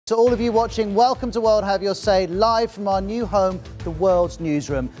To all of you watching, welcome to World Have Your Say, live from our new home, the World's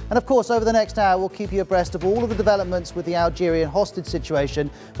Newsroom. And of course, over the next hour, we'll keep you abreast of all of the developments with the Algerian hostage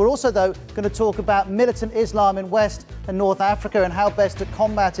situation. We're also, though, going to talk about militant Islam in West and North Africa and how best to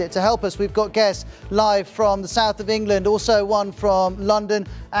combat it. To help us, we've got guests live from the south of England, also one from London,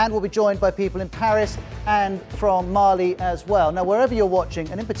 and we'll be joined by people in Paris and from Mali as well. Now, wherever you're watching,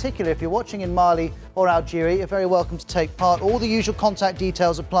 and in particular, if you're watching in Mali or Algeria, you're very welcome to take part. All the usual contact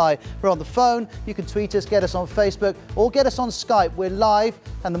details apply. We're on the phone, you can tweet us, get us on Facebook, or get us on Skype. We're live,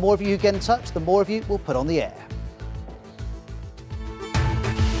 and the more of you who get in touch, the more of you we'll put on the air.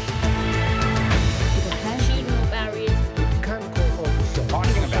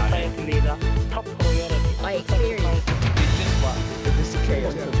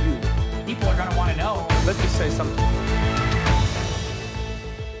 People are going to want to know. Let's just say something.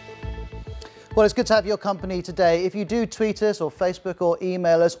 Well, it's good to have your company today. If you do tweet us or Facebook or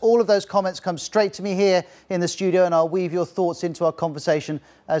email us, all of those comments come straight to me here in the studio, and I'll weave your thoughts into our conversation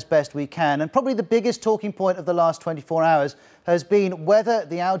as best we can. And probably the biggest talking point of the last 24 hours has been whether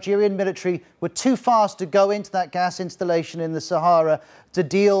the Algerian military were too fast to go into that gas installation in the Sahara to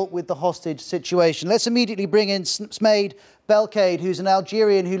deal with the hostage situation. Let's immediately bring in Smaid Belkade, who's an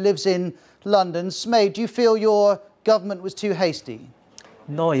Algerian who lives in London. Smaid, do you feel your government was too hasty?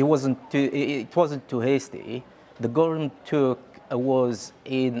 No, it wasn't too hasty. The government was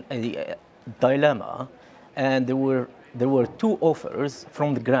in a dilemma, and there were two offers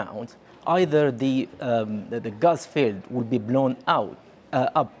from the ground. Either the gas field would be blown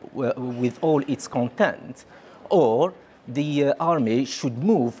up with all its content, or the army should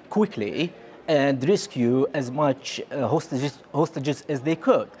move quickly and rescue as much hostages as they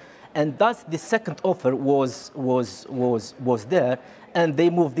could. And that's the second offer was there, and they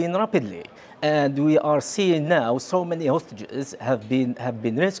moved in rapidly. And we are seeing now so many hostages have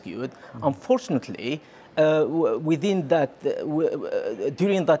been rescued. Unfortunately, within that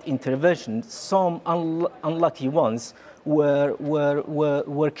during that intervention, some unlucky ones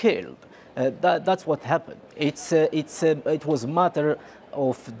were killed. That's what happened. It was a matter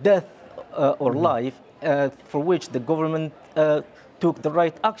of death or life, for which the government took the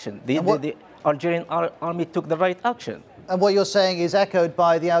right action. The Algerian army took the right action. And what you're saying is echoed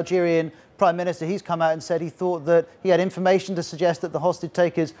by the Algerian Prime Minister. He's come out and said he thought that he had information to suggest that the hostage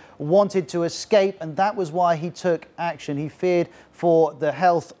takers wanted to escape, and that was why he took action. He feared for the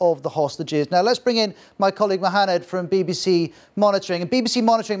health of the hostages. Now, let's bring in my colleague Mohamed from BBC Monitoring. And BBC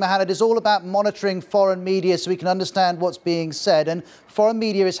Monitoring, Mohamed, is all about monitoring foreign media so we can understand what's being said. And foreign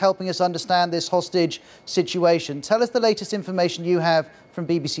media is helping us understand this hostage situation. Tell us the latest information you have from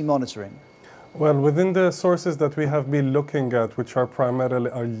BBC Monitoring. Well, within the sources that we have been looking at, which are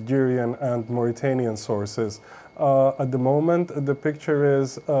primarily Algerian and Mauritanian sources, at the moment, the picture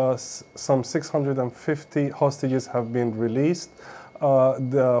is some 650 hostages have been released.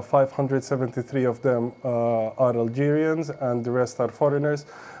 The 573 of them are Algerians, and the rest are foreigners.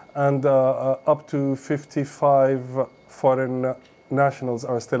 And up to 55 foreign nationals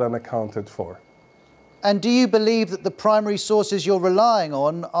are still unaccounted for. And do you believe that the primary sources you're relying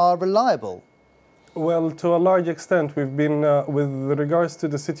on are reliable? Well, to a large extent, we've been, with regards to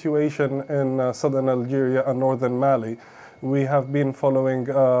the situation in southern Algeria and northern Mali, we have been following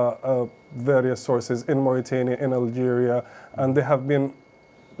various sources in Mauritania, in Algeria, and they have been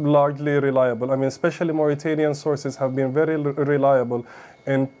largely reliable. I mean, especially Mauritanian sources have been very reliable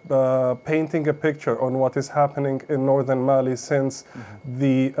in painting a picture on what is happening in northern Mali since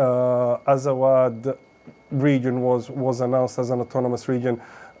the Azawad region was announced as an autonomous region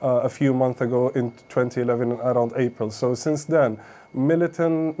a few months ago in 2011, around April. So since then,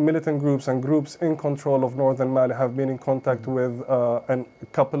 militant groups and groups in control of northern Mali have been in contact with a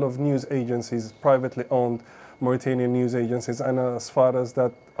couple of news agencies, privately owned Mauritanian news agencies, and as far as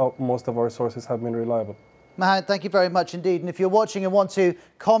that, most of our sources have been reliable. Mohamed, thank you very much indeed. And if you're watching and want to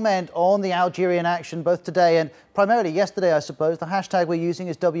comment on the Algerian action, both today and primarily yesterday, I suppose, the hashtag we're using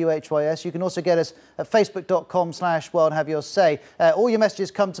is WHYS. You can also get us at facebook.com/worldhaveyoursay. All your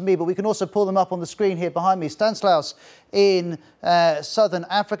messages come to me, but we can also pull them up on the screen here behind me. Stanislaus in southern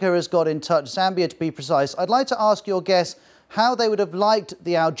Africa has got in touch, Zambia to be precise. I'd like to ask your guests how they would have liked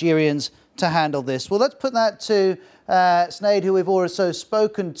the Algerians to handle this. Well, let's put that to Smaid, who we've also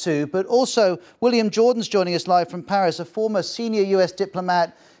spoken to, but also William Jordan's joining us live from Paris, a former senior US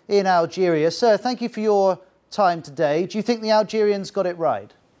diplomat in Algeria. Sir, thank you for your time today. Do you think the Algerians got it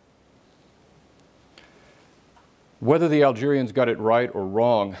right? Whether the Algerians got it right or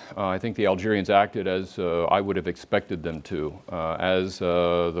wrong, I think the Algerians acted as I would have expected them to. As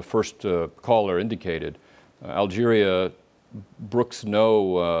the first caller indicated, Algeria brooks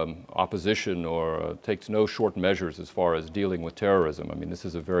no opposition or takes no short measures as far as dealing with terrorism. I mean, this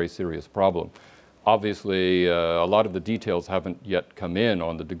is a very serious problem. Obviously, a lot of the details haven't yet come in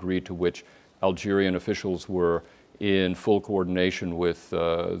on the degree to which Algerian officials were in full coordination with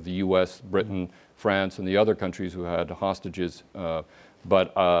the US, Britain, France, and the other countries who had hostages.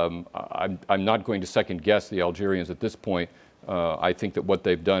 But I'm not going to second guess the Algerians at this point. I think that what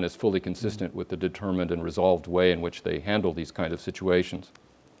they've done is fully consistent with the determined and resolved way in which they handle these kind of situations.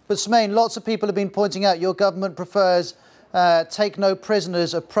 But Smain, lots of people have been pointing out your government prefers take no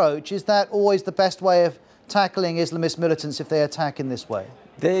prisoners approach. Is that always the best way of tackling Islamist militants if they attack in this way?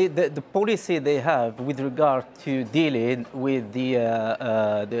 The policy they have with regard to dealing with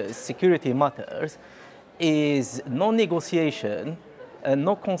the security matters is no negotiation,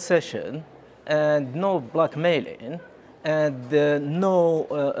 no concession, and no blackmailing. And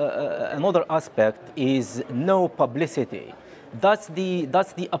another aspect is no publicity. That's the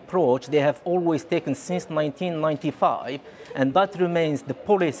approach they have always taken since 1995, and that remains the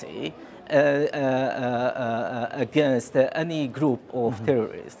policy against any group of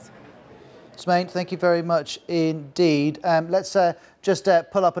terrorists. Smain, thank you very much indeed. Let's just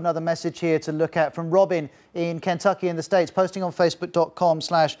pull up another message here to look at from Robin in Kentucky in the States, posting on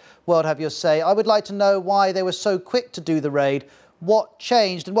facebook.com/World Have Your Say. I would like to know why they were so quick to do the raid. What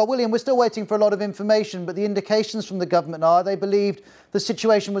changed? And well, William, we're still waiting for a lot of information, but the indications from the government are they believed the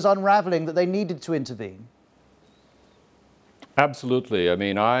situation was unraveling, that they needed to intervene. Absolutely. I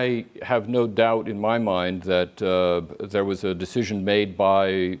mean, I have no doubt in my mind that there was a decision made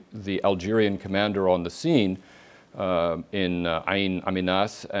by the Algerian commander on the scene in Ain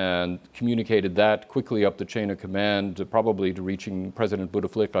Amenas and communicated that quickly up the chain of command, probably to reaching President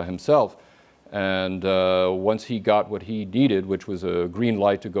Bouteflika himself. And once he got what he needed, which was a green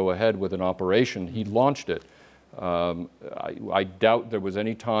light to go ahead with an operation, he launched it. I doubt there was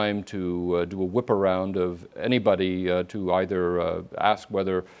any time to do a whip around of anybody to either ask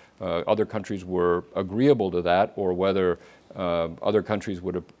whether other countries were agreeable to that or whether other countries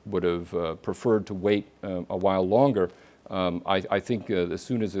would have preferred to wait a while longer. I think as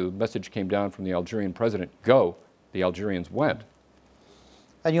soon as the message came down from the Algerian president, go, the Algerians went.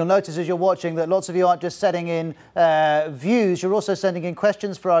 And you'll notice as you're watching that lots of you aren't just sending in views, you're also sending in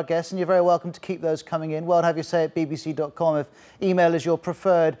questions for our guests, and you're very welcome to keep those coming in. World Have Your Say at bbc.com if email is your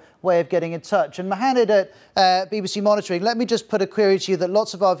preferred way of getting in touch. And Mohammed at BBC Monitoring, let me just put a query to you that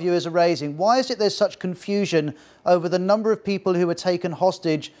lots of our viewers are raising. Why is it there's such confusion over the number of people who were taken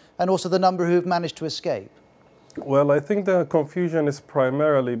hostage and also the number who have managed to escape? Well, I think the confusion is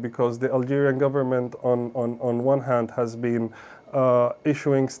primarily because the Algerian government on one hand has been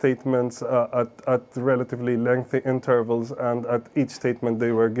issuing statements at relatively lengthy intervals, and at each statement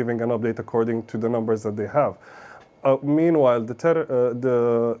they were giving an update according to the numbers that they have. Meanwhile,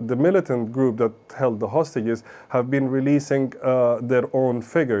 the militant group that held the hostages have been releasing their own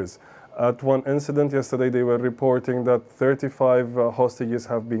figures. At one incident yesterday, they were reporting that 35 hostages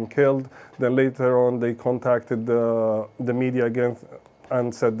have been killed. Then later on, they contacted the media again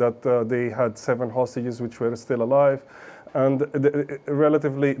and said that they had 7 hostages which were still alive. And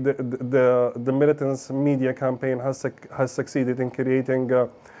relatively, the militants' media campaign has succeeded in creating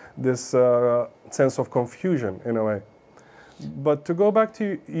this sense of confusion in a way. But to go back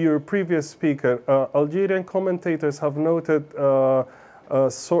to your previous speaker, Algerian commentators have noted,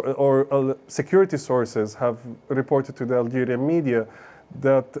 security sources have reported to the Algerian media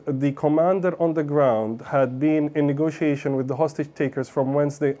that the commander on the ground had been in negotiation with the hostage takers from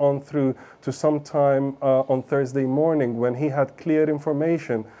Wednesday on through to sometime on Thursday morning, when he had clear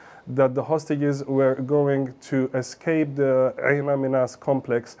information that the hostages were going to escape the Ain Amenas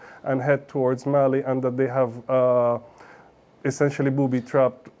complex and head towards Mali, and that they have essentially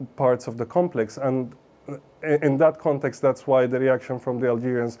booby-trapped parts of the complex. And in that context, that's why the reaction from the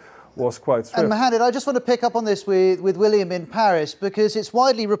Algerians was quite swift. And Mohammed, I just want to pick up on this with William in Paris, because it's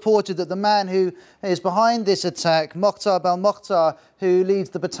widely reported that the man who is behind this attack, Mokhtar Belmokhtar, who leads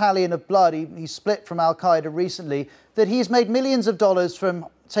the Battalion of Blood, he split from Al-Qaeda recently, that he's made millions of dollars from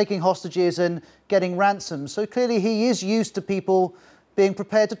taking hostages and getting ransoms. So clearly he is used to people being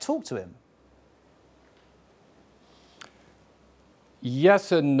prepared to talk to him.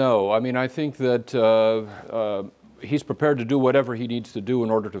 Yes and no. I mean, I think that he's prepared to do whatever he needs to do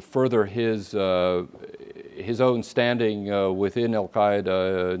in order to further his own standing within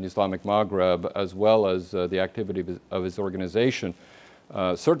Al-Qaeda in Islamic Maghreb, as well as the activity of his organization.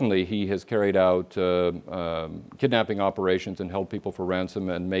 Certainly, he has carried out kidnapping operations and held people for ransom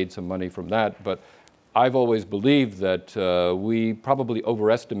and made some money from that. But I've always believed that we probably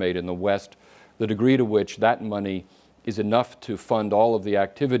overestimate in the West the degree to which that money is enough to fund all of the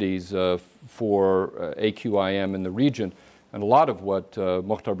activities for AQIM in the region. And a lot of what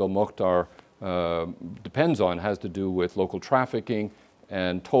Mokhtar Belmokhtar depends on has to do with local trafficking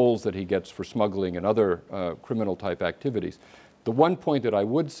and tolls that he gets for smuggling and other criminal type activities. The one point that I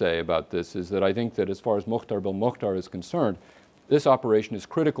would say about this is that I think that as far as Mokhtar Belmokhtar is concerned, this operation is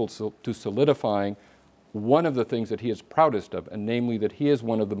critical to solidifying one of the things that he is proudest of, and namely that he is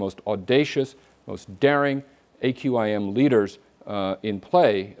one of the most audacious, most daring AQIM leaders in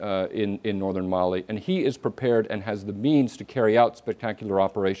play in northern Mali, and he is prepared and has the means to carry out spectacular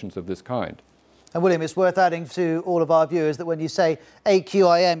operations of this kind. And William, it's worth adding to all of our viewers that when you say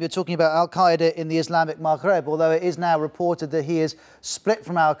AQIM, you're talking about Al-Qaeda in the Islamic Maghreb, although it is now reported that he is split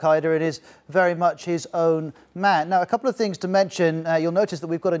from Al-Qaeda and is very much his own man. Now, a couple of things to mention. You'll notice that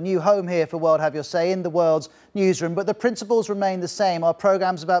we've got a new home here for World Have Your Say in the World's newsroom, but the principles remain the same. Our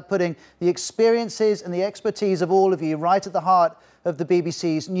programme's about putting the experiences and the expertise of all of you right at the heart of the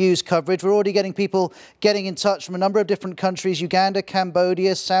BBC's news coverage. We're already getting people getting in touch from a number of different countries: Uganda,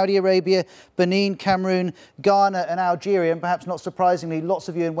 Cambodia, Saudi Arabia, Benin, Cameroon, Ghana and Algeria. And perhaps not surprisingly, lots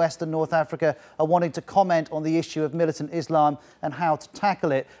of you in Western North Africa are wanting to comment on the issue of militant Islam and how to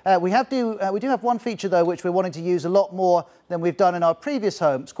tackle it. We do have one feature, though, which we're wanting to use a lot more than we've done in our previous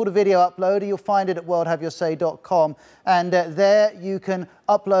home. It's called a video uploader. You'll find it at worldhaveyoursay.com. And there you can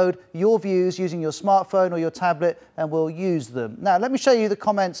upload your views using your smartphone or your tablet, and we'll use them. Now, let me show you the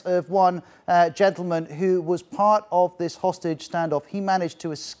comments of one gentleman who was part of this hostage standoff. He managed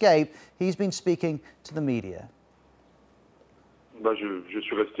to escape. He's been speaking to the media.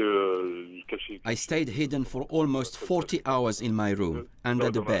 I stayed hidden for almost 40 hours in my room, under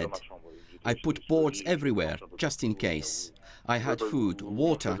the bed. I put boards everywhere, just in case. I had food,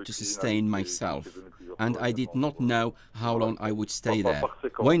 water to sustain myself, and I did not know how long I would stay there.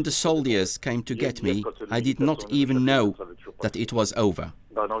 When the soldiers came to get me, I did not even know that it was over.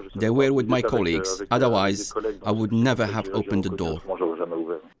 They were with my colleagues, otherwise I would never have opened the door.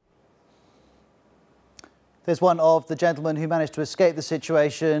 There's one of the gentlemen who managed to escape the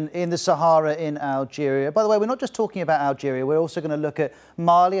situation in the Sahara in Algeria. By the way, we're not just talking about Algeria, we're also going to look at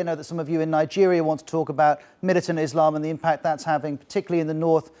Mali. I know that some of you in Nigeria want to talk about militant Islam and the impact that's having, particularly in the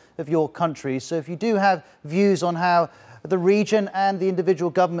north of your country. So if you do have views on how the region and the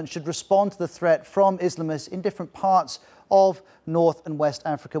individual government should respond to the threat from Islamists in different parts of North and West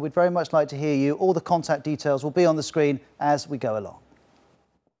Africa, we'd very much like to hear you. All the contact details will be on the screen as we go along.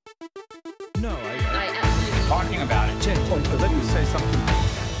 No, talking about it. Let me say something.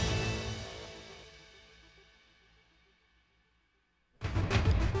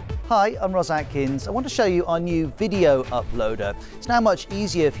 Hi, I'm Ross Atkins. I want to show you our new video uploader. It's now much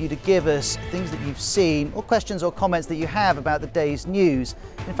easier for you to give us things that you've seen or questions or comments that you have about the day's news.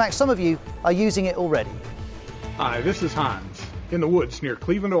 In fact, some of you are using it already. Hi, this is Hans, in the woods near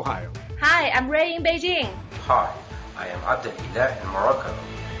Cleveland, Ohio. Hi, I'm Ray in Beijing. Hi, I am Abdel Ilah in Morocco.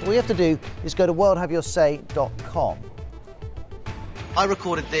 All you have to do is go to worldhaveyoursay.com. I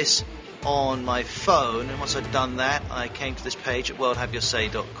recorded this on my phone, and once I'd done that, I came to this page at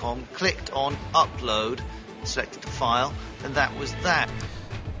worldhaveyoursay.com, clicked on upload, selected the file, and that was that.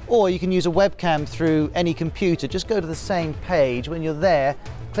 Or you can use a webcam through any computer. Just go to the same page. When you're there,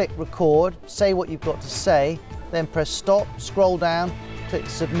 click record, say what you've got to say, then press stop, scroll down, click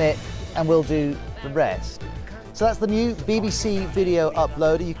submit, and we'll do the rest. So that's the new BBC video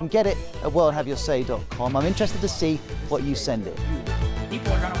uploader. You can get it at worldhaveyoursay.com. I'm interested to see what you send it.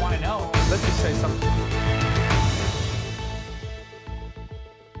 People are going to want to know. Let me say something.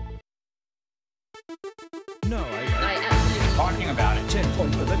 No, talking about it.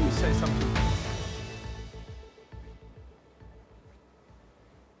 Let me say something.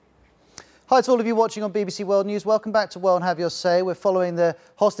 Hi to all of you watching on BBC World News. Welcome back to World Have Your Say. We're following the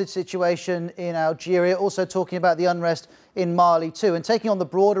hostage situation in Algeria, also talking about the unrest in Mali too, and taking on the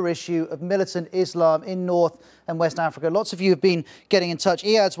broader issue of militant Islam in North and West Africa. Lots of you have been getting in touch.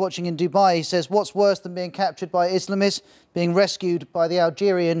 Iyad's watching in Dubai. He says, what's worse than being captured by Islamists, being rescued by the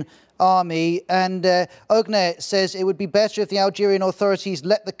Algerian army? And Ogne says it would be better if the Algerian authorities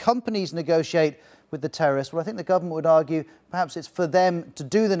let the companies negotiate with the terrorists. Well, I think the government would argue perhaps it's for them to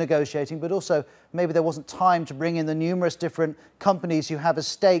do the negotiating, but also maybe there wasn't time to bring in the numerous different companies who have a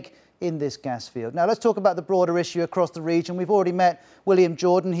stake in this gas field. Now, let's talk about the broader issue across the region. We've already met William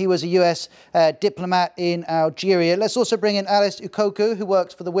Jordan. He was a US diplomat in Algeria. Let's also bring in Alice Ukoku, who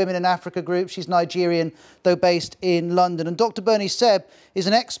works for the Women in Africa group. She's Nigerian, though based in London. And Dr. Bernie Seb is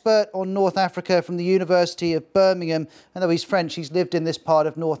an expert on North Africa from the University of Birmingham. And though he's French, he's lived in this part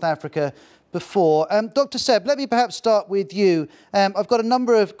of North Africa before. Dr. Seb, let me perhaps start with you. I've got a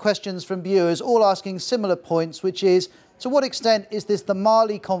number of questions from viewers, all asking similar points, which is, to what extent is this the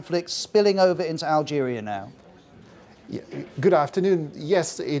Mali conflict spilling over into Algeria now? Yeah, good afternoon.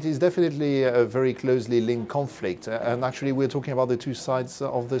 Yes, it is definitely a very closely linked conflict. And actually, we're talking about the two sides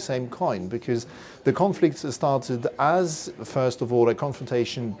of the same coin, because the conflict started as, first of all, a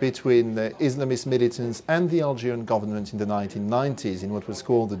confrontation between Islamist militants and the Algerian government in the 1990s in what was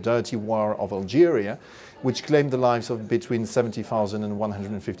called the Dirty War of Algeria, which claimed the lives of between 70,000 and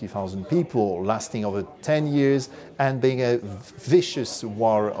 150,000 people, lasting over 10 years and being a vicious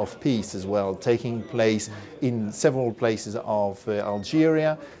war of peace as well, taking place in several places of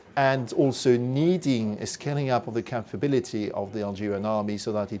Algeria, and also needing a scaling up of the capability of the Algerian army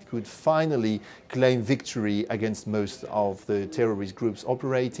so that it could finally claim victory against most of the terrorist groups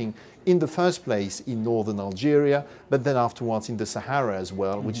operating in the first place in northern Algeria, but then afterwards in the Sahara as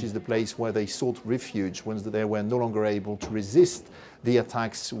well, which is the place where they sought refuge when they were no longer able to resist the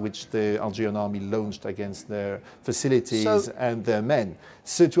attacks which the Algerian army launched against their facilities and their men.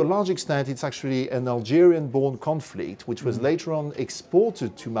 So to a large extent, it's actually an Algerian-born conflict, which was later on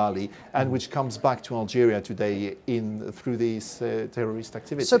exported to Mali and which comes back to Algeria today through these terrorist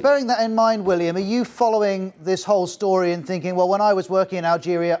activities. So bearing that in mind, William, are you following this whole story and thinking, well, when I was working in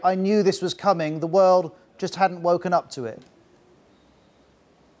Algeria, I knew this was coming, the world just hadn't woken up to it?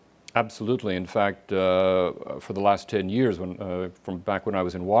 Absolutely. In fact, for the last 10 years, from back when I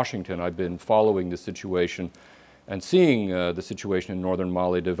was in Washington, I've been following the situation and seeing the situation in northern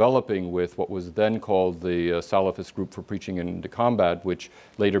Mali developing with what was then called the Salafist Group for Preaching into Combat, which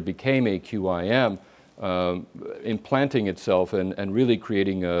later became AQIM, implanting itself and really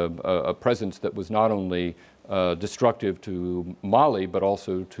creating a presence that was not only destructive to Mali, but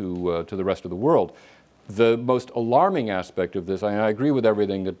also to the rest of the world. The most alarming aspect of this, I agree with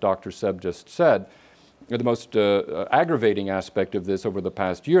everything that Dr. Seb just said, the most aggravating aspect of this over the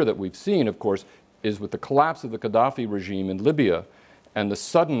past year that we've seen, of course, is with the collapse of the Gaddafi regime in Libya and the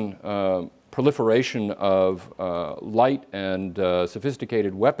sudden proliferation of light and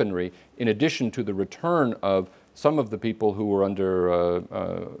sophisticated weaponry, in addition to the return of some of the people who were under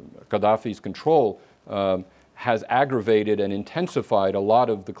Gaddafi's control, has aggravated and intensified a lot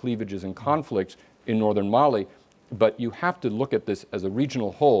of the cleavages and conflicts in northern Mali. But you have to look at this as a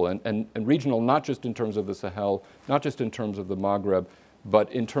regional whole, and regional not just in terms of the Sahel, not just in terms of the Maghreb,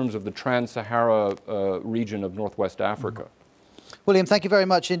 but in terms of the Trans-Sahara region of Northwest Africa. William, thank you very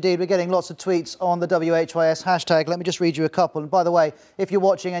much indeed. We're getting lots of tweets on the WHYS hashtag. Let me just read you a couple. And by the way, if you're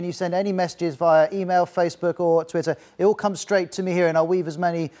watching and you send any messages via email, Facebook or Twitter, it all comes straight to me here, and I'll weave as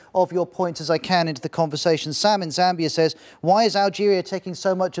many of your points as I can into the conversation. Sam in Zambia says, why is Algeria taking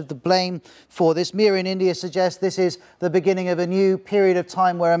so much of the blame for this? Mira in India suggests this is the beginning of a new period of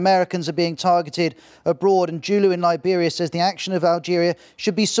time where Americans are being targeted abroad. And Julu in Liberia says the action of Algeria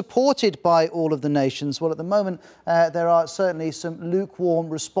should be supported by all of the nations. Well, at the moment, there are certainly some lukewarm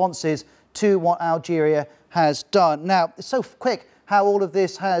responses to what Algeria has done. Now, it's so quick how all of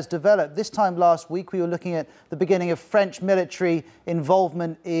this has developed. This time last week, we were looking at the beginning of French military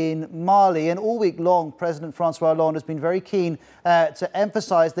involvement in Mali, and all week long, President Francois Hollande has been very keen to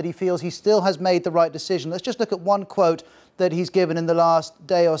emphasize that he feels he still has made the right decision. Let's just look at one quote that he's given in the last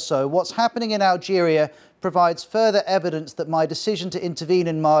day or so. What's happening in Algeria provides further evidence that my decision to intervene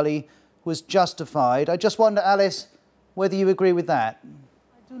in Mali was justified. I just wonder, Alice, whether you agree with that.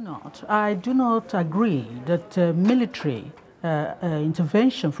 I do not agree that military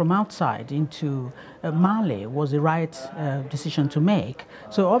intervention from outside into Mali was the right decision to make.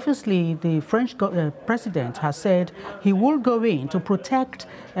 So obviously the French president has said he will go in to protect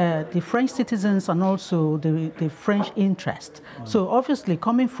the French citizens and also the French interest. So obviously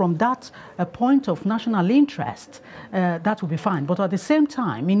coming from that point of national interest, that will be fine. But at the same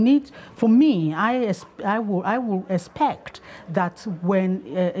time, for me, I will expect that when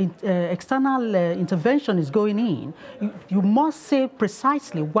external intervention is going in, you must say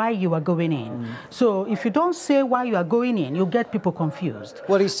precisely why you are going in. So if you don't say why you are going in, you'll get people confused.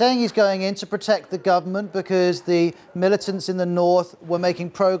 Well, he's saying he's going in to protect the government because the militants in the north were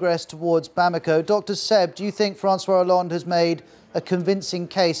making progress towards Bamako. Dr. Seb, do you think Francois Hollande has made a convincing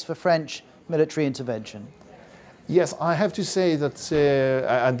case for French military intervention? Yes, I have to say that,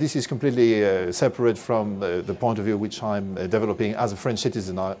 and this is completely separate from the point of view which I'm developing as a French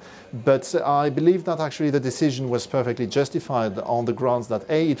citizen, but I believe that actually the decision was perfectly justified on the grounds that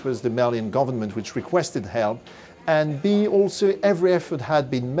A, it was the Malian government which requested help, and B, also every effort had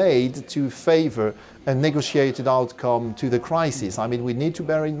been made to favor a negotiated outcome to the crisis. I mean, we need to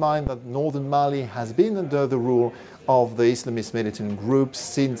bear in mind that northern Mali has been under the rule of the Islamist militant groups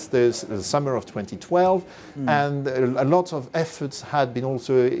since the summer of 2012, and a lot of efforts had been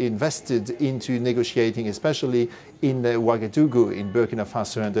also invested into negotiating, especially in Ouagadougou, in Burkina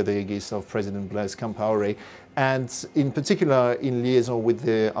Faso, under the aegis of President Blaise Compaoré, and in particular in liaison with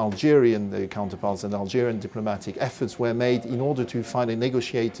the Algerian counterparts, and Algerian diplomatic efforts were made in order to find a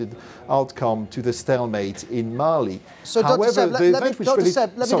negotiated outcome to the stalemate in Mali. So, however, Dr.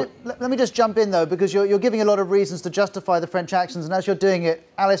 Seb, let me just jump in though, because you're giving a lot of reasons to justify the French actions, and as you're doing it,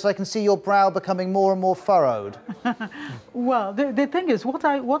 Alice, I can see your brow becoming more and more furrowed. Well, the thing is, what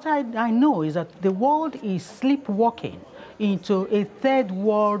I know is that the world is sleepwalking into a third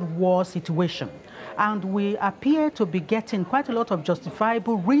world war situation. And we appear to be getting quite a lot of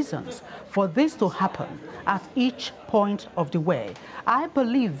justifiable reasons for this to happen at each point of the way. I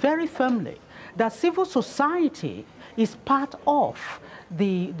believe very firmly that civil society is part of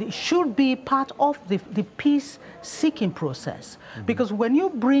should be part of the peace-seeking process. Because when you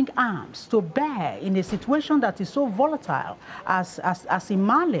bring arms to bear in a situation that is so volatile as in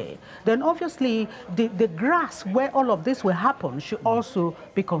Mali, then obviously the grass where all of this will happen should also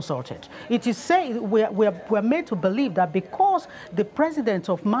be consulted. It is said, we're made to believe that because the president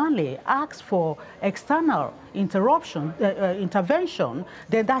of Mali asked for external intervention,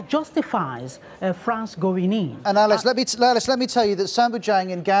 then that justifies France going in. And Alice, let me tell you that Sambou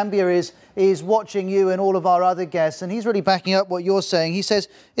Dieng in Gambia is watching you and all of our other guests, and he's really backing up what you're saying. He says,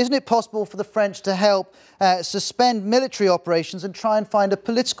 isn't it possible for the French to help suspend military operations and try and find a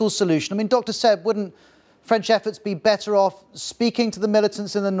political solution? I mean, Dr. Seb, wouldn't French efforts be better off speaking to the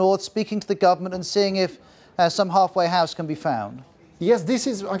militants in the north, speaking to the government and seeing if some halfway house can be found? Yes, this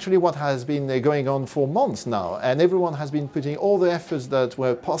is actually what has been going on for months now, and everyone has been putting all the efforts that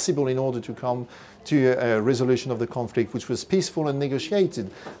were possible in order to come to a resolution of the conflict, which was peaceful and negotiated.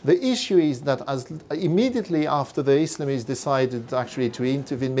 The issue is that immediately after the Islamists decided actually to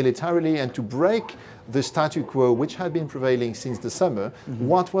intervene militarily and to break the statu quo, which had been prevailing since the summer,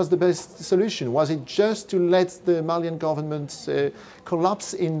 what was the best solution? Was it just to let the Malian government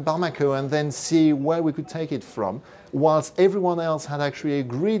collapse in Bamako and then see where we could take it from, whilst everyone else had actually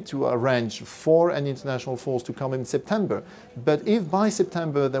agreed to arrange for an international force to come in September? But if by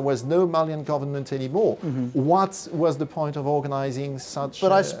September there was no Malian government anymore, what was the point of organizing such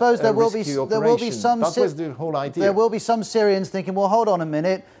But I suppose there will be some. That was the whole idea. There will be some Syrians thinking, well, hold on a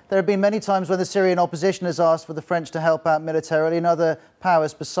minute. There have been many times when the Syrian opposition has asked for the French to help out militarily and other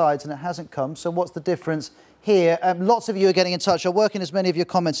powers besides, and it hasn't come. So what's the difference here? Lots of you are getting in touch. I'll work in as many of your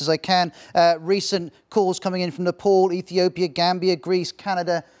comments as I can. Recent calls coming in from Nepal, Ethiopia, Gambia, Greece,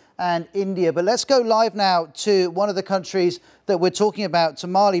 Canada and India. But let's go live now to one of the countries that we're talking about, to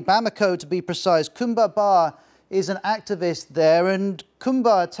Mali, Bamako to be precise. Kumba Ba is an activist there. And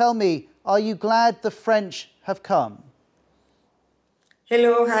Kumba, tell me, are you glad the French have come?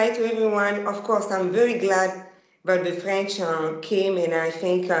 Hello, hi to everyone. Of course, I'm very glad that the French came, and I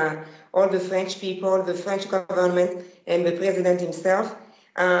thank all the French people, the French government, and the president himself.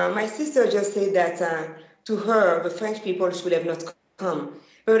 My sister just said that to her, the French people should have not come.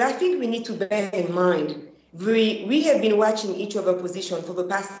 But I think we need to bear in mind, we have been watching each other's position for the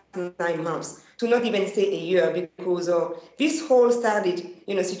past 9 months, to not even say a year, because this whole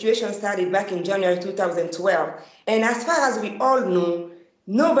situation started back in January 2012. And as far as we all know,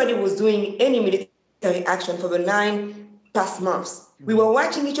 nobody was doing any military action for the 9 past months. We were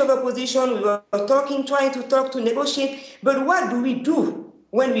watching each other's position, we were talking, trying to talk, to negotiate, but what do we do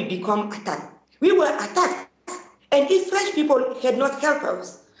when we become attacked? We were attacked. And if French people had not helped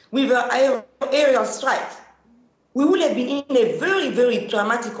us with the aerial strike, we would have been in a very, very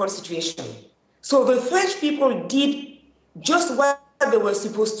dramatical situation. So the French people did just what they were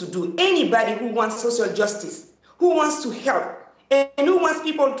supposed to do. Anybody who wants social justice, who wants to help, and who wants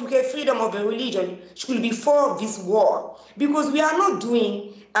people to have freedom of a religion should be for this war. Because we are not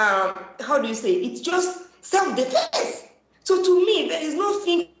doing, it's just self-defense. So to me, there is no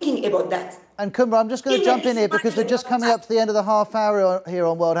thinking about that. And Kumba, I'm just going to jump in here because we're just coming up to the end of the half hour here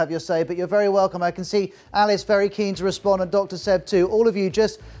on World Have Your Say, but you're very welcome. I can see Alice very keen to respond and Dr. Seb too. All of you,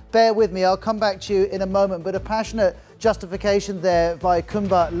 just bear with me. I'll come back to you in a moment, but a passionate justification there by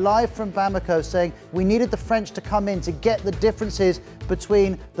Kumba, live from Bamako, saying we needed the French to come in to get the differences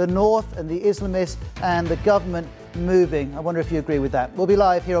between the North and the Islamists and the government moving. I wonder if you agree with that. We'll be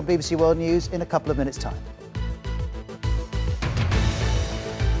live here on BBC World News in a couple of minutes' time.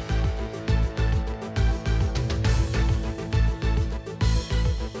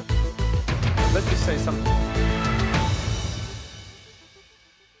 Let me say something.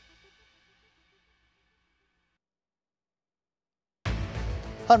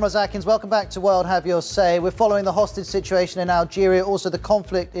 I'm Roz Atkins. Welcome back to World Have Your Say. We're following the hostage situation in Algeria, also the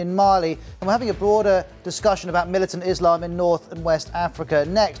conflict in Mali, and we're having a broader discussion about militant Islam in North and West Africa.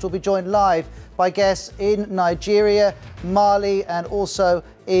 Next, we'll be joined live by guests in Nigeria, Mali, and also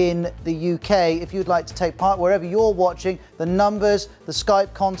in the UK. If you'd like to take part wherever you're watching, the numbers, the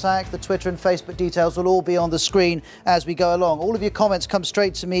Skype contact, the Twitter and Facebook details will all be on the screen as we go along. All of your comments come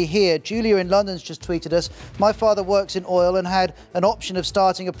straight to me here. Julia in London's just tweeted us, my father works in oil and had an option of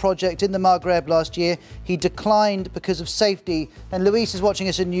starting a project in the Maghreb last year. He declined because of safety. And Luis is watching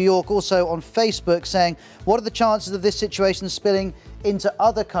us in New York, also on Facebook, saying, what are the chances of this situation spilling into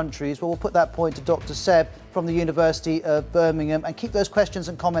other countries? Well, we'll put that point to Dr. Seb from the University of Birmingham, and keep those questions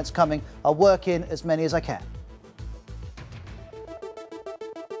and comments coming. I'll work in as many as I can.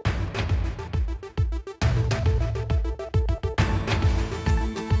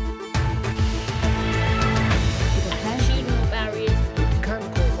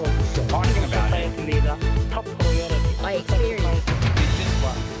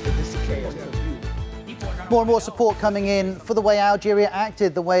 More and more support coming in for the way Algeria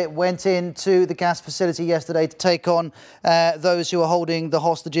acted, the way it went into the gas facility yesterday to take on those who are holding the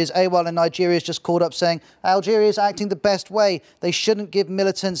hostages. AWAL in Nigeria has just called up saying Algeria is acting the best way. They shouldn't give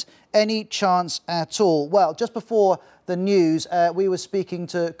militants any chance at all. Well, just before the news, we were speaking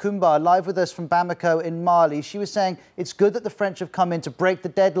to Kumba, live with us from Bamako in Mali. She was saying it's good that the French have come in to break the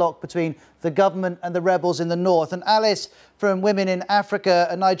deadlock between the government and the rebels in the north. And Alice from Women in Africa,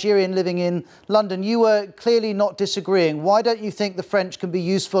 a Nigerian living in London, you were clearly not disagreeing. Why don't you think the French can be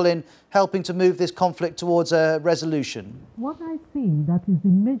useful in helping to move this conflict towards a resolution? What I think that is the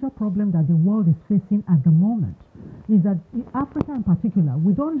major problem that the world is facing at the moment is that in Africa in particular,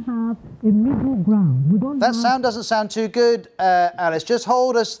 we don't have a middle ground. That sound doesn't sound too good, Alice. Just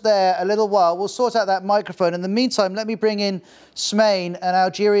hold us there a little while. We'll sort out that microphone. In the meantime, let me bring in Smain, an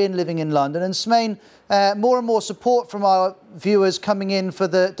Algerian living in London. And Smain, more and more support from our viewers coming in for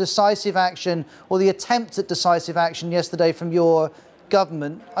the decisive action, or the attempt at decisive action yesterday from your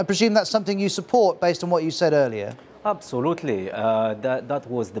government. I presume that's something you support based on what you said earlier. Absolutely. That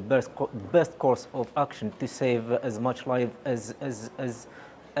was the best course of action to save as much life as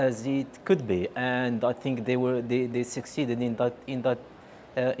it could be, and I think they succeeded in that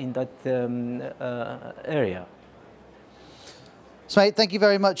area. Smate, thank you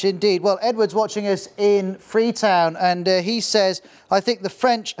very much indeed. Well, Edward's watching us in Freetown, and he says, I think the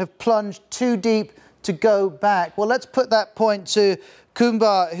French have plunged too deep to go back. Well, let's put that point to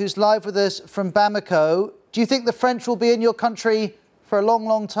Kumba, who's live with us from Bamako. Do you think the French will be in your country for a long,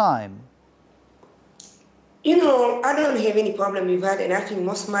 long time? You know, I don't have any problem with that, and I think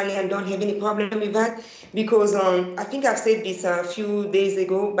most Malians don't have any problem with that, because I think I've said this a few days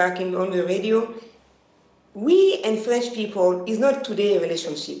ago back on the radio. We and French people is not today a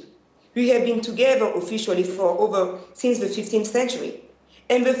relationship. We have been together officially since the 15th century.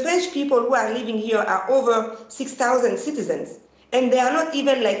 And the French people who are living here are over 6,000 citizens. And they are not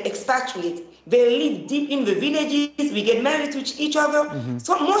even like expatriates. They live deep in the villages. We get married to each other. Mm-hmm.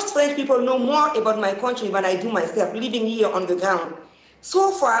 So most French people know more about my country than I do myself, living here on the ground.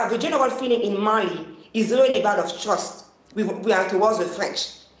 So far, the general feeling in Mali is really about of trust we are towards the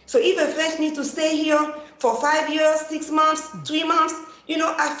French. So if the French need to stay here for 5 years, 6 months, 3 months, you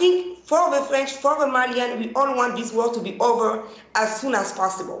know, I think for the French, for the Malian, we all want this war to be over as soon as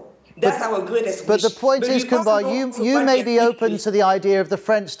possible. That's our greatest wish. But the point is, Kumba, you may be open to the idea of the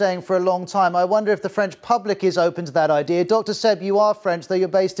French staying for a long time. I wonder if the French public is open to that idea. Dr. Seb, you are French, though you're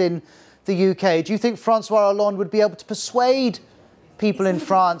based in the UK. Do you think Francois Hollande would be able to persuade people in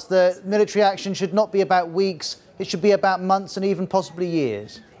France that military action should not be about weeks, it should be about months and even possibly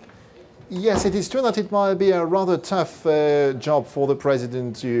years? Yes, it is true that it might be a rather tough job for the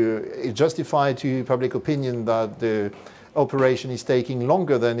president to justify to public opinion that the operation is taking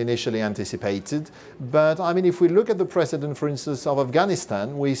longer than initially anticipated. But I mean, if we look at the precedent, for instance, of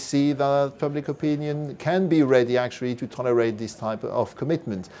Afghanistan, we see that public opinion can be ready actually to tolerate this type of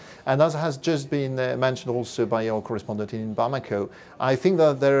commitment. And as has just been mentioned also by our correspondent in Bamako, I think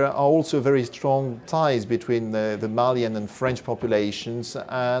that there are also very strong ties between the Malian and French populations,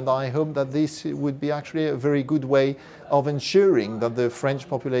 and I hope that this would be actually a very good way of ensuring that the French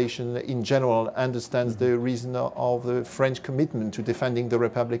population in general understands the reason of the French commitment to defending the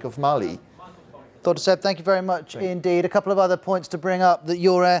Republic of Mali. Dr. Seb, thank you very much indeed. A couple of other points to bring up that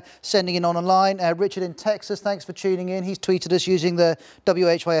you're sending in online. Richard in Texas, thanks for tuning in. He's tweeted us using the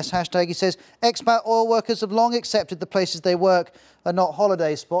WHYS hashtag. He says, expat oil workers have long accepted the places they work are not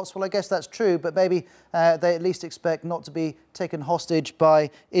holiday spots. Well, I guess that's true, but maybe they at least expect not to be taken hostage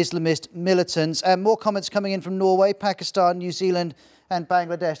by Islamist militants. More comments coming in from Norway, Pakistan, New Zealand and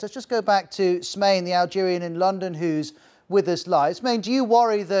Bangladesh. Let's just go back to Smain, the Algerian in London, who's with us live. Smain, do you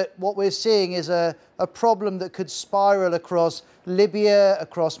worry that what we're seeing is a problem that could spiral across Libya,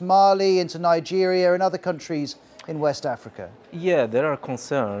 across Mali, into Nigeria and other countries in West Africa? Yeah, there are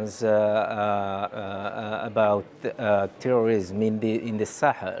concerns about terrorism in the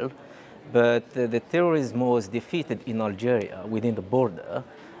Sahel, but the terrorism was defeated in Algeria within the border,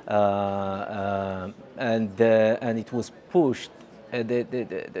 and it was pushed.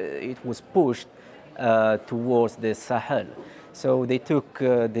 Towards the Sahel. So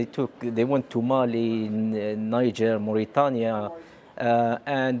they went to Mali, Niger, Mauritania,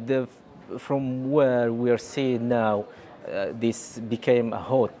 and from where we are seeing now, this became a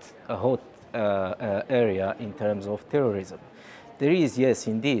hot area in terms of terrorism. There is, yes,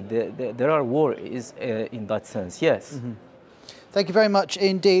 indeed, there are worries in that sense, yes. Mm-hmm. Thank you very much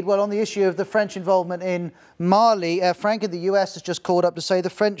indeed. Well, on the issue of the French involvement in Mali, Frank in the US has just called up to say the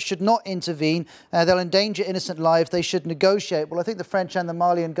French should not intervene. They'll endanger innocent lives. They should negotiate. Well, I think the French and the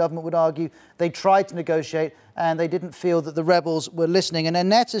Malian government would argue they tried to negotiate and they didn't feel that the rebels were listening. And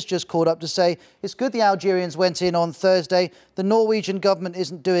Annette has just called up to say it's good the Algerians went in on Thursday. The Norwegian government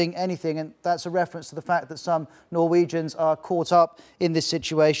isn't doing anything. And that's a reference to the fact that some Norwegians are caught up in this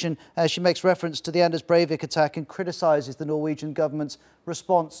situation. She makes reference to the Anders Breivik attack and criticises the Norwegian government's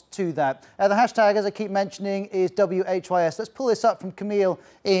response to that. The hashtag, as I keep mentioning, is WHYS. Let's pull this up from Camille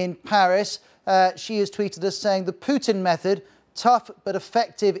in Paris. She has tweeted us saying the Putin method, tough but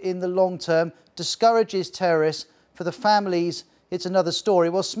effective in the long term, discourages terrorists. For the families, it's another story.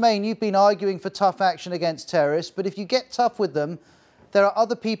 Well, Smain, you've been arguing for tough action against terrorists, but if you get tough with them, there are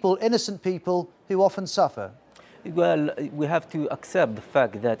other people, innocent people, who often suffer. Well, we have to accept the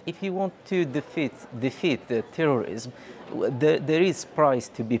fact that if you want to defeat the terrorism, there is price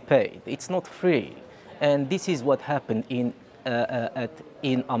to be paid. It's not free, and this is what happened in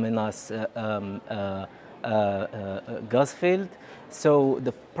Amenas gas field. So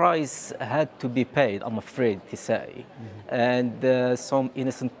the price had to be paid, I'm afraid to say, and some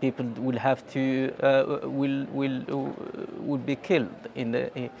innocent people will have to will be killed in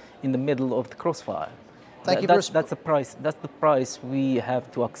the middle of the crossfire. That's the price. That's the price we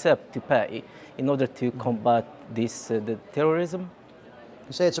have to accept to pay in order to combat this the terrorism.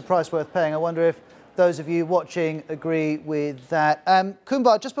 You say it's a price worth paying. I wonder if those of you watching agree with that.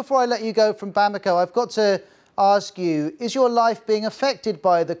 Kumba, just before I let you go from Bamako, I've got to ask you: is your life being affected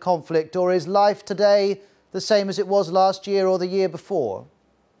by the conflict, or is life today the same as it was last year or the year before?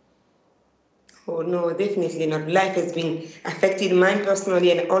 Oh no, definitely not. Life has been affected, mine personally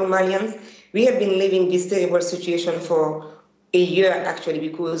and all Malians. We have been living this terrible situation for a year, actually,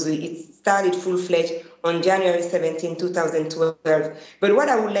 because it started full-fledged on January 17, 2012. But what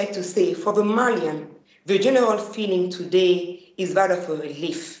I would like to say, for the Malian, the general feeling today is that of a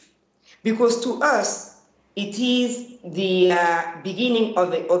relief. Because to us, it is the beginning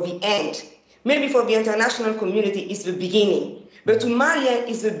of the end. Maybe for the international community, it's the beginning. But to Malian,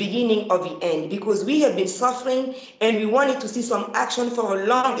 it's the beginning of the end, because we have been suffering and we wanted to see some action for the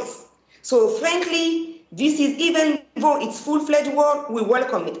longest. So frankly, this is, even though it's full-fledged war, we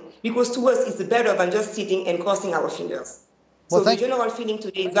welcome it, because to us it's better than just sitting and crossing our fingers. Well, so the general feeling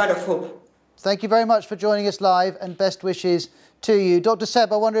today is that of hope. Thank you very much for joining us live, and best wishes to you. Dr.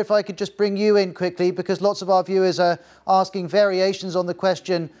 Seb, I wonder if I could just bring you in quickly, because lots of our viewers are asking variations on the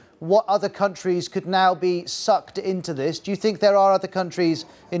question, what other countries could now be sucked into this? Do you think there are other countries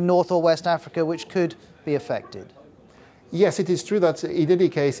in North or West Africa which could be affected? Yes, it is true that in any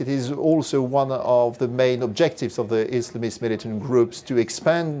case it is also one of the main objectives of the Islamist militant groups to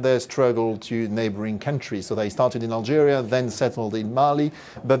expand their struggle to neighboring countries. So they started in Algeria, then settled in Mali,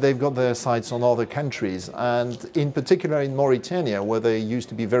 but they've got their sights on other countries, and in particular in Mauritania, where they used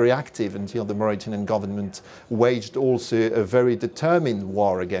to be very active until the Mauritanian government waged also a very determined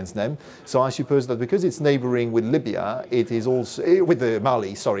war against them. So I suppose that because it's neighboring with Libya, it is also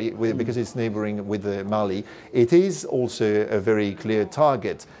because it's neighboring with Mali, it is also a very clear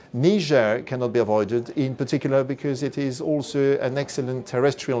target. Niger cannot be avoided, in particular because it is also an excellent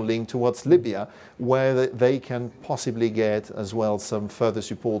terrestrial link towards Libya, where they can possibly get as well some further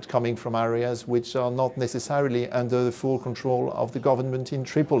support coming from areas which are not necessarily under the full control of the government in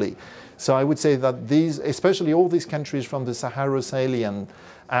Tripoli. So I would say that these, especially all these countries from the Saharo-Sahelian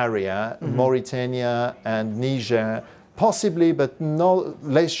area, Mauritania and Niger, possibly, but no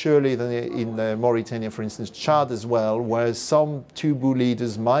less surely than in Mauritania, for instance, Chad as well, where some Tubu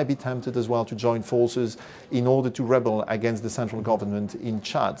leaders might be tempted as well to join forces in order to rebel against the central government in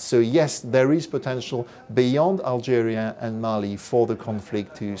Chad. So yes, there is potential beyond Algeria and Mali for the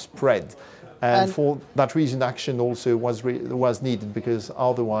conflict to spread. And for that reason, action also was needed, because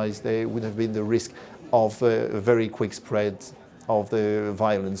otherwise there would have been the risk of a very quick spread of the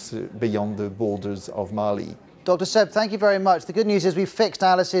violence beyond the borders of Mali. Dr. Seb, thank you very much. The good news is we've fixed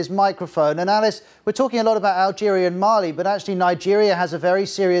Alice's microphone. And Alice, we're talking a lot about Algeria and Mali, but actually Nigeria has a very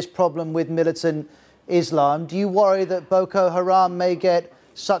serious problem with militant Islam. Do you worry that Boko Haram may get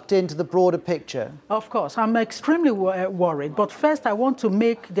sucked into the broader picture? Of course, I'm extremely worried. But first, there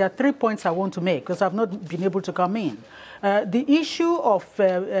are 3 points I want to make, because I've not been able to come in. The issue of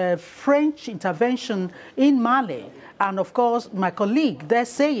French intervention in Mali, and of course, my colleague, they're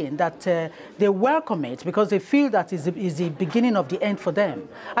saying that they welcome it because they feel that is the beginning of the end for them.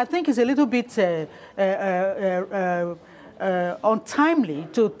 I think it's a little bit untimely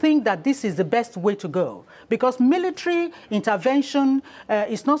to think that this is the best way to go, because military intervention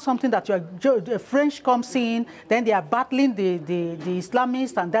is not something that the French comes in, then they are battling the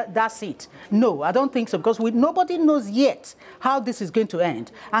Islamists, and that's it. No, I don't think so, because nobody knows yet how this is going to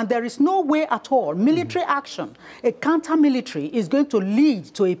end, and there is no way at all military action, a counter-military, is going to lead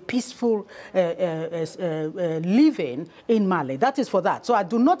to a peaceful living in Mali. That is for that. So I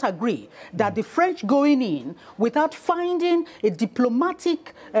do not agree that the French going in without finding a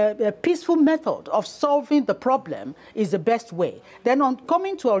diplomatic, peaceful method of solving the problem is the best way. Then on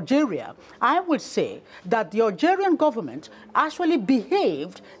coming to Algeria, I would say that the Algerian government actually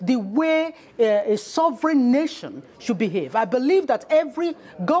behaved the way a sovereign nation should behave. I believe that every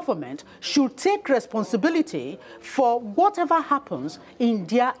government should take responsibility for whatever happens in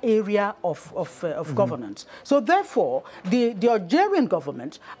their area of governance. So therefore, the Algerian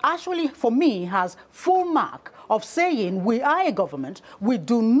government actually, for me, has full mark of saying we are a government, we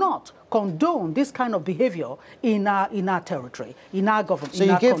do not condone this kind of behavior in our territory, in our government. So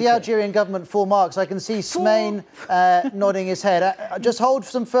you give the Algerian government full marks. I can see Smain nodding his head. Just hold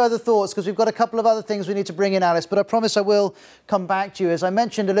some further thoughts, because we've got a couple of other things we need to bring in, Alice, but I promise I will come back to you. As I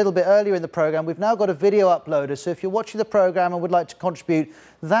mentioned a little bit earlier in the programme, we've now got a video uploader, so if you're watching the programme and would like to contribute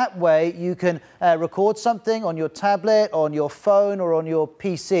that way, you can record something on your tablet, on your phone or on your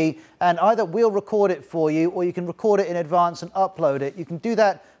PC, and either we'll record it for you or you can record it in advance and upload it. You can do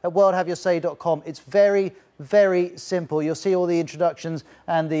that at worldhaveyoursay.com. It's very, very simple. You'll see all the introductions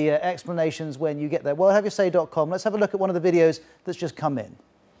and the explanations when you get there. worldhaveyoursay.com. Let's have a look at one of the videos that's just come in.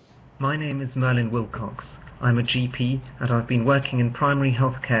 My name is Merlin Wilcox. I'm a GP and I've been working in primary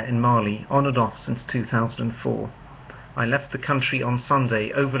healthcare in Mali on and off since 2004. I left the country on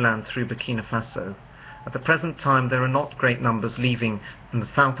Sunday overland through Burkina Faso. At the present time, there are not great numbers leaving from the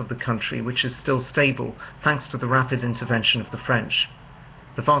south of the country, which is still stable thanks to the rapid intervention of the French.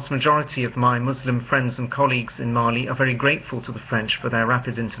 The vast majority of my Muslim friends and colleagues in Mali are very grateful to the French for their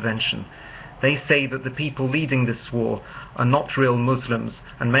rapid intervention. They say that the people leading this war are not real Muslims,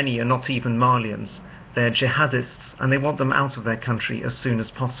 and many are not even Malians. They are jihadists, and they want them out of their country as soon as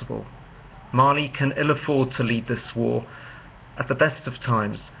possible. Mali can ill afford to lead this war. At the best of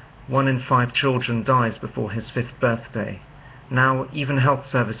times, 1 in 5 children dies before his 5th birthday. Now, even health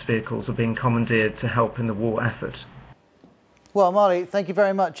service vehicles are being commandeered to help in the war effort. Well, Mali, thank you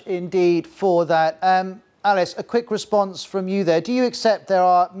very much indeed for that. Alice, a quick response from you there. Do you accept there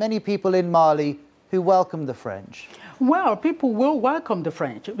are many people in Mali who welcome the French? Well, people will welcome the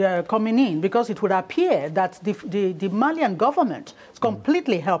French coming in, because it would appear that the Malian government is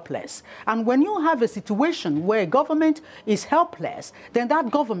completely helpless. And when you have a situation where a government is helpless, then that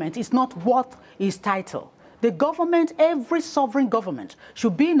government is not worth its title. The government, every sovereign government,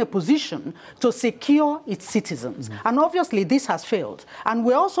 should be in a position to secure its citizens. And obviously, this has failed. And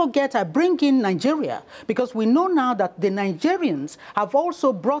we also bring in Nigeria, because we know now that the Nigerians have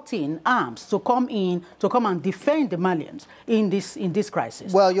also brought in arms to come and defend the Malians in this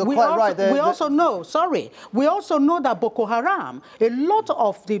crisis. Well, you're quite right. We also know that Boko Haram, a lot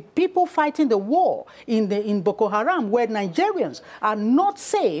of the people fighting the war in Boko Haram, where Nigerians are not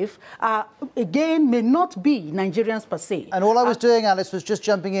safe, again, may not be Nigerians per se. And all I was doing, Alice, was just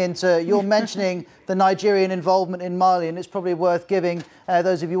jumping into, you're mentioning the Nigerian involvement in Mali, and it's probably worth giving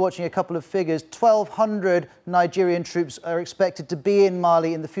those of you watching a couple of figures. 1,200 Nigerian troops are expected to be in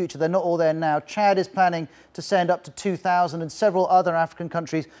Mali in the future. They're not all there now. Chad is planning to send up to 2,000, and several other African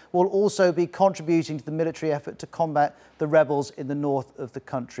countries will also be contributing to the military effort to combat the rebels in the north of the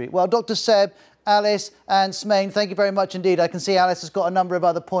country. Well, Dr. Seb, Alice and Smain, thank you very much indeed. I can see Alice has got a number of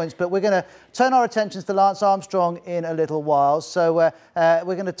other points, but we're going to turn our attentions to Lance Armstrong in a little while. So we're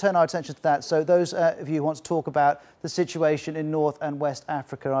going to turn our attention to that. So those of you who want to talk about the situation in North and West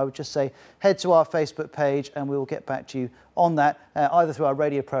Africa, I would just say head to our Facebook page and we will get back to you on that, either through our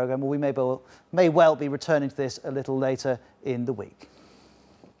radio programme, or we may well be returning to this a little later in the week.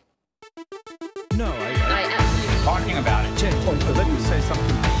 Talking about it. Chen, let me say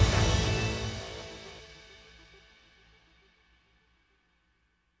something.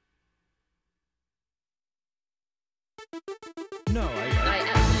 No, I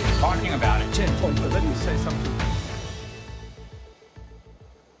absolutely talking about it. Chen, let me say something.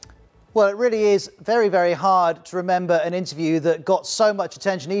 Well, it really is very, very hard to remember an interview that got so much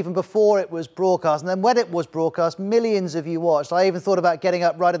attention even before it was broadcast. And then when it was broadcast, millions of you watched. I even thought about getting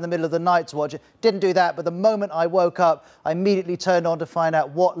up right in the middle of the night to watch it. Didn't do that, but the moment I woke up, I immediately turned on to find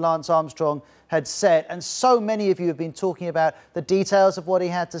out what Lance Armstrong had said. And so many of you have been talking about the details of what he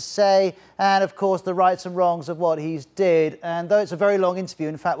had to say and, of course, the rights and wrongs of what he's did. And though it's a very long interview,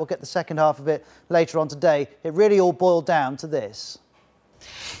 in fact, we'll get the second half of it later on today, it really all boiled down to this.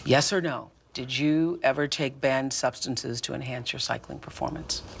 Yes or no? Did you ever take banned substances to enhance your cycling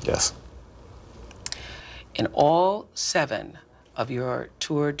performance? Yes. In all 7 of your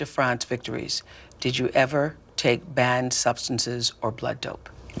Tour de France victories, did you ever take banned substances or blood dope?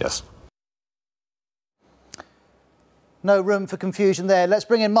 Yes. No room for confusion there. Let's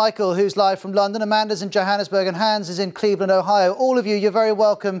bring in Michael, who's live from London. Amanda's in Johannesburg and Hans is in Cleveland, Ohio. All of you, you're very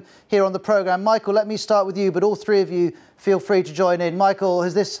welcome here on the programme. Michael, let me start with you, but all three of you feel free to join in. Michael,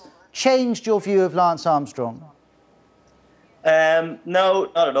 has this changed your view of Lance Armstrong? No,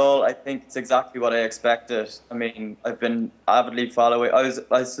 not at all. I think it's exactly what I expected. I mean, I've been avidly following. I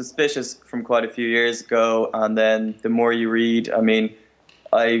was suspicious from quite a few years ago, and then the more you read, I mean,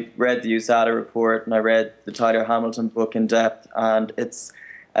 I read the USADA report and I read the Tyler Hamilton book in depth, and it's,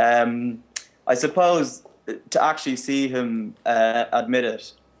 I suppose, to actually see him admit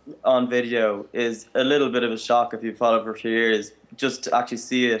it on video is a little bit of a shock if you follow for a few years, just to actually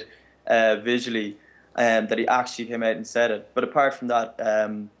see it visually, that he actually came out and said it. But apart from that,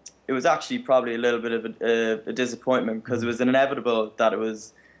 it was actually probably a little bit of a disappointment, because it was inevitable that it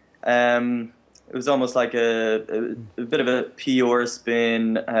was almost like a bit of a PR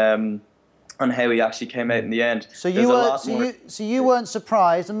spin on how he actually came out in the end. So you weren't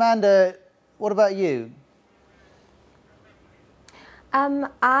surprised. Amanda, what about you?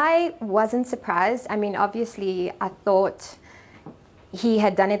 I wasn't surprised. I mean, obviously, I thought he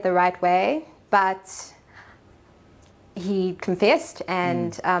had done it the right way, but he confessed,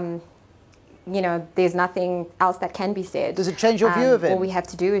 and you know, there's nothing else that can be said. Does it change your view of him? All we have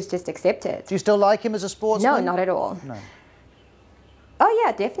to do is just accept it. Do you still like him as a sportsman? No, not at all. No. Oh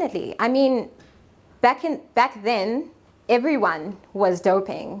yeah, definitely. I mean, back then, everyone was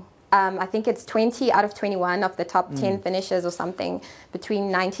doping. I think it's 20 out of 21 of the top 10 finishers or something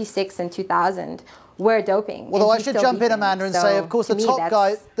between 96 and 2000 were doping. Although I should jump in, Amanda, and say, of course, the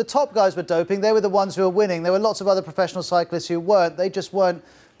top guys were doping. They were the ones who were winning. There were lots of other professional cyclists who weren't. They just weren't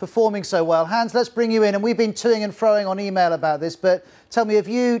performing so well. Hans, let's bring you in. And we've been toing and froing on email about this, but tell me, have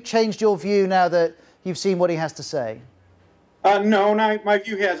you changed your view now that you've seen what he has to say? No, my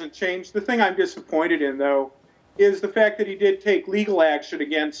view hasn't changed. The thing I'm disappointed in, though, is the fact that he did take legal action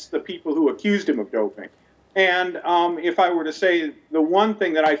against the people who accused him of doping. And if I were to say the one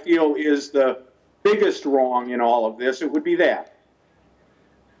thing that I feel is the biggest wrong in all of this, it would be that.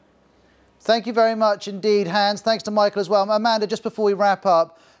 Thank you very much indeed, Hans. Thanks to Michael as well. Amanda, just before we wrap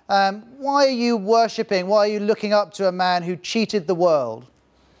up, why are you worshipping, why are you looking up to a man who cheated the world?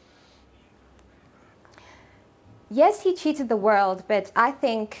 Yes, he cheated the world, but I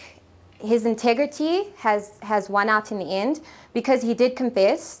think his integrity has won out in the end, because he did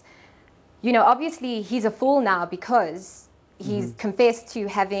confess. You know, obviously he's a fool now because he's confessed to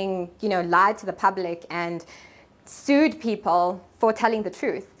having, you know, lied to the public and sued people for telling the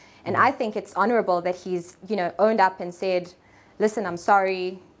truth. And I think it's honorable that he's, you know, owned up and said, listen, I'm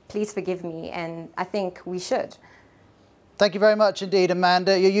sorry, please forgive me. And I think we should. Thank you very much indeed,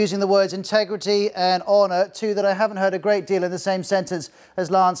 Amanda. You're using the words integrity and honour, two that I haven't heard a great deal in the same sentence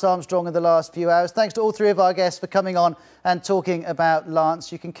as Lance Armstrong in the last few hours. Thanks to all three of our guests for coming on and talking about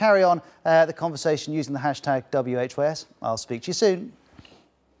Lance. You can carry on the conversation using the hashtag WHYS. I'll speak to you soon.